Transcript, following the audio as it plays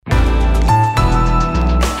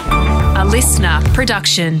listener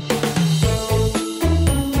production.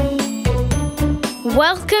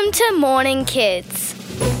 Welcome to Morning Kids.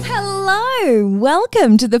 Hello,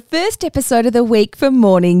 welcome to the first episode of the week for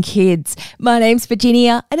Morning Kids. My name's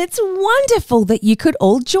Virginia and it's wonderful that you could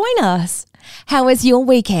all join us. How was your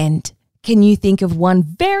weekend? Can you think of one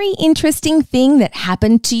very interesting thing that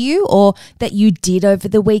happened to you or that you did over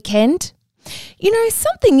the weekend? You know,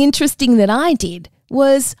 something interesting that I did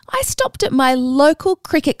was I stopped at my local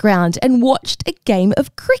cricket ground and watched a game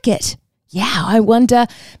of cricket. Yeah, I wonder,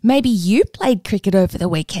 maybe you played cricket over the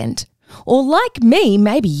weekend. Or like me,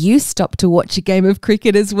 maybe you stopped to watch a game of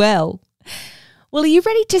cricket as well. Well, are you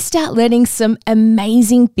ready to start learning some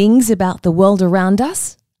amazing things about the world around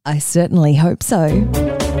us? I certainly hope so.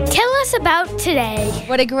 Tell us about today.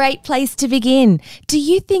 What a great place to begin. Do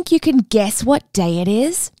you think you can guess what day it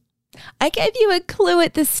is? I gave you a clue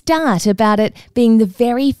at the start about it being the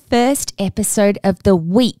very first episode of the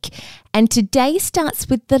week, and today starts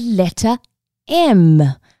with the letter M.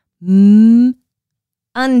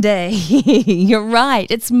 Monday. You're right,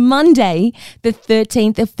 it's Monday, the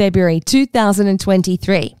 13th of February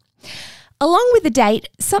 2023. Along with the date,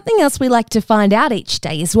 something else we like to find out each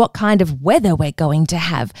day is what kind of weather we're going to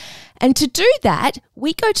have. And to do that,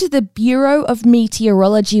 we go to the Bureau of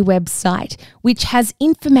Meteorology website, which has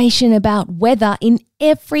information about weather in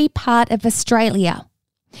every part of Australia.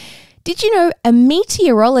 Did you know a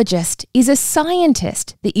meteorologist is a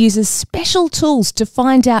scientist that uses special tools to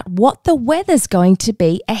find out what the weather's going to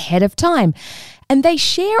be ahead of time? And they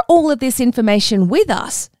share all of this information with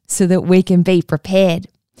us so that we can be prepared.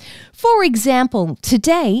 For example,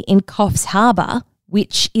 today in Coffs Harbour,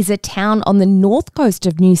 which is a town on the north coast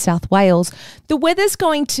of New South Wales, the weather's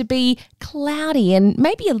going to be cloudy and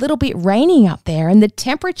maybe a little bit raining up there, and the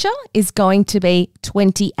temperature is going to be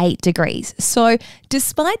 28 degrees. So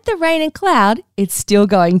despite the rain and cloud, it's still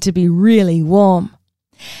going to be really warm.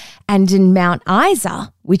 And in Mount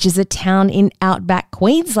Isa, which is a town in outback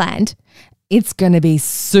Queensland, it's going to be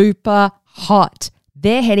super hot.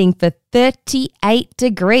 They're heading for 38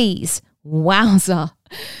 degrees. Wowza.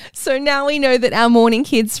 So now we know that our Morning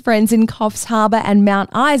Kids friends in Coffs Harbour and Mount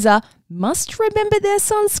Isa must remember their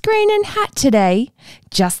sunscreen and hat today,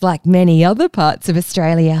 just like many other parts of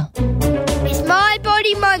Australia. It's My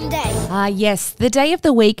Body Monday. Ah, yes, the day of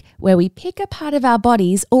the week where we pick a part of our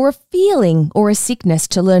bodies or a feeling or a sickness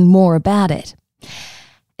to learn more about it.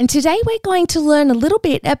 And today we're going to learn a little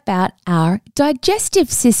bit about our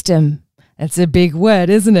digestive system. That's a big word,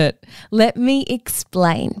 isn't it? Let me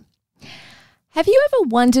explain. Have you ever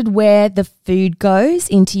wondered where the food goes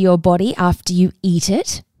into your body after you eat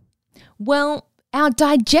it? Well, our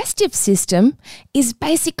digestive system is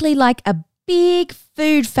basically like a big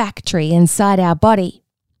food factory inside our body.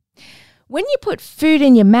 When you put food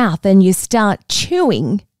in your mouth and you start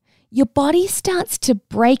chewing, your body starts to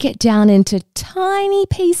break it down into tiny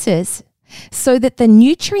pieces so that the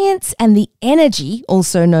nutrients and the energy,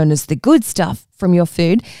 also known as the good stuff from your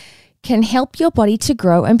food, can help your body to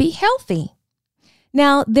grow and be healthy.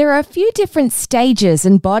 Now, there are a few different stages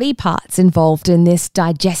and body parts involved in this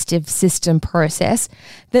digestive system process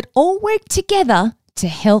that all work together to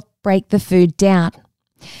help break the food down.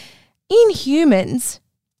 In humans,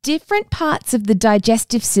 different parts of the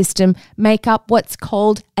digestive system make up what's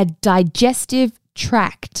called a digestive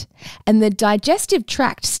tract. And the digestive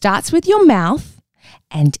tract starts with your mouth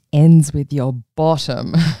and ends with your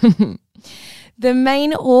bottom. The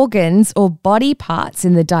main organs or body parts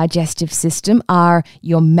in the digestive system are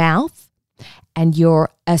your mouth and your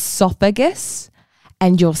esophagus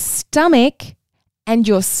and your stomach and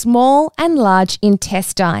your small and large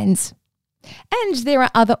intestines. And there are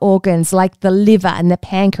other organs like the liver and the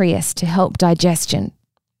pancreas to help digestion.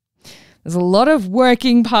 There's a lot of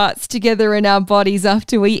working parts together in our bodies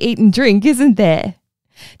after we eat and drink, isn't there?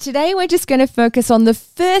 Today, we're just going to focus on the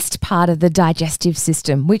first part of the digestive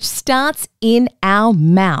system, which starts in our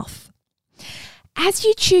mouth. As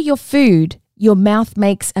you chew your food, your mouth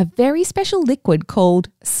makes a very special liquid called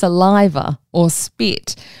saliva or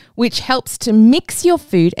spit, which helps to mix your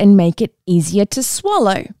food and make it easier to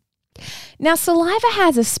swallow. Now, saliva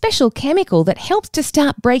has a special chemical that helps to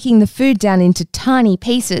start breaking the food down into tiny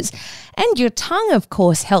pieces. And your tongue, of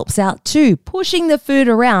course, helps out too, pushing the food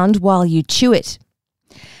around while you chew it.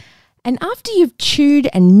 And after you've chewed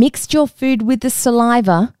and mixed your food with the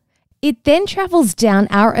saliva, it then travels down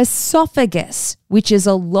our esophagus, which is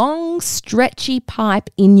a long, stretchy pipe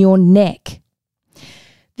in your neck.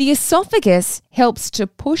 The esophagus helps to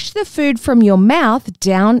push the food from your mouth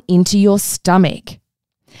down into your stomach.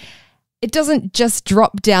 It doesn't just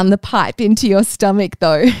drop down the pipe into your stomach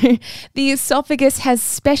though. The esophagus has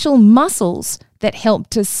special muscles that help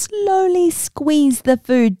to slowly squeeze the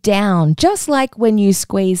food down, just like when you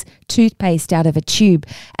squeeze toothpaste out of a tube.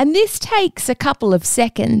 And this takes a couple of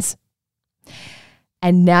seconds.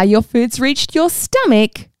 And now your food's reached your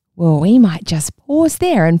stomach. Well, we might just pause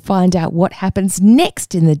there and find out what happens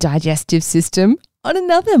next in the digestive system on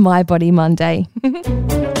another My Body Monday.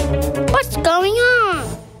 What's going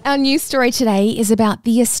on? Our news story today is about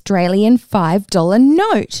the Australian $5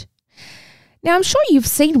 note. Now, I'm sure you've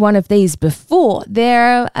seen one of these before.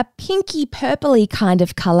 They're a pinky purpley kind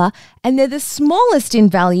of colour, and they're the smallest in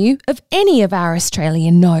value of any of our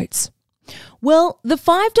Australian notes. Well, the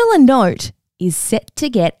 $5 note is set to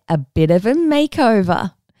get a bit of a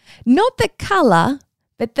makeover. Not the colour,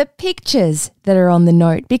 but the pictures that are on the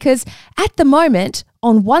note, because at the moment,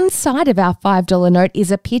 on one side of our $5 note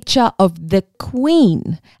is a picture of the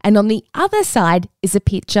Queen, and on the other side is a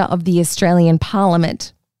picture of the Australian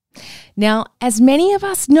Parliament. Now, as many of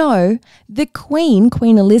us know, the Queen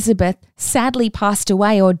Elizabeth, sadly passed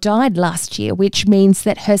away or died last year, which means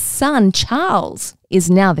that her son, Charles,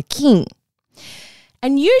 is now the king.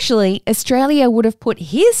 And usually, Australia would have put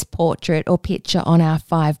his portrait or picture on our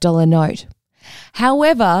 $5 note.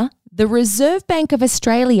 However, the Reserve Bank of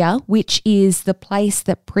Australia, which is the place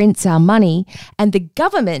that prints our money, and the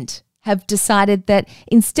government have decided that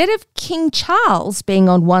instead of King Charles being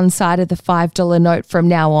on one side of the $5 note from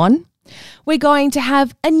now on, we're going to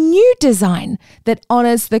have a new design that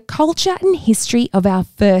honours the culture and history of our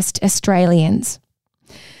first Australians.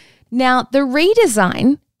 Now, the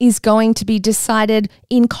redesign is going to be decided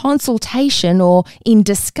in consultation or in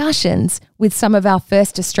discussions with some of our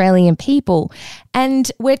first Australian people.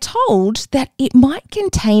 And we're told that it might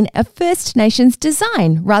contain a First Nations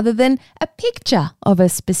design rather than a picture of a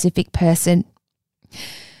specific person.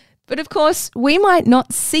 But of course, we might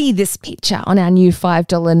not see this picture on our new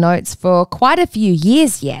 $5 notes for quite a few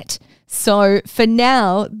years yet. So for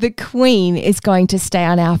now, the Queen is going to stay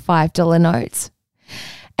on our $5 notes.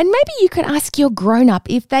 And maybe you could ask your grown-up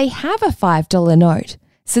if they have a $5 note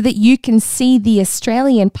so that you can see the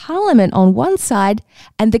Australian Parliament on one side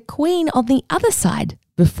and the Queen on the other side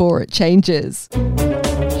before it changes.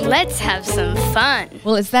 Let's have some fun.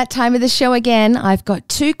 Well, it's that time of the show again. I've got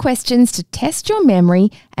 2 questions to test your memory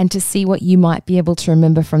and to see what you might be able to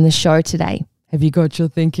remember from the show today. Have you got your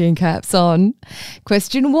thinking caps on?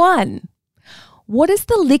 Question 1. What is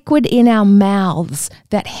the liquid in our mouths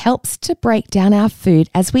that helps to break down our food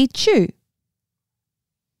as we chew?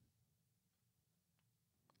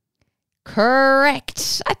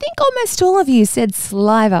 Correct. I think almost all of you said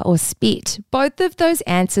saliva or spit. Both of those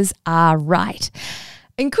answers are right.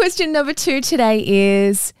 And question number 2 today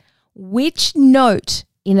is, which note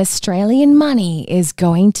in Australian money is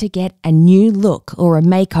going to get a new look or a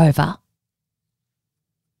makeover?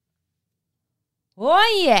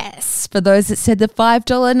 Oh, yes. For those that said the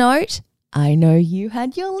 $5 note, I know you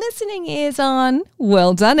had your listening ears on.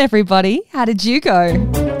 Well done, everybody. How did you go?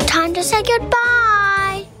 Time to say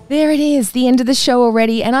goodbye. There it is, the end of the show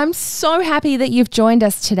already, and I'm so happy that you've joined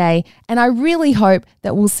us today, and I really hope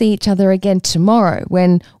that we'll see each other again tomorrow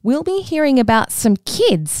when we'll be hearing about some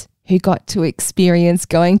kids who got to experience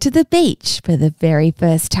going to the beach for the very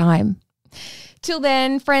first time. Till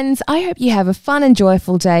then, friends, I hope you have a fun and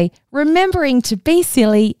joyful day, remembering to be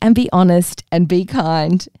silly and be honest and be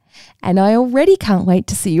kind. And I already can't wait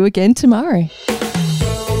to see you again tomorrow.